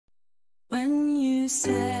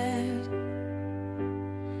said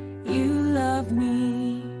you love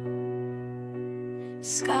me.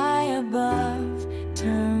 Sky above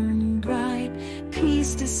turned bright,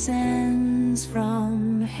 peace descends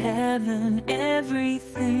from heaven.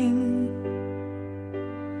 Everything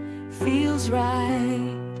feels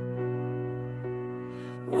right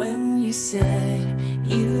when you said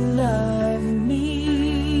you love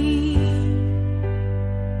me.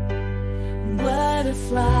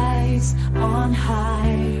 Butterflies on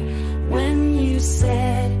high when you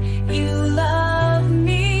said you love me.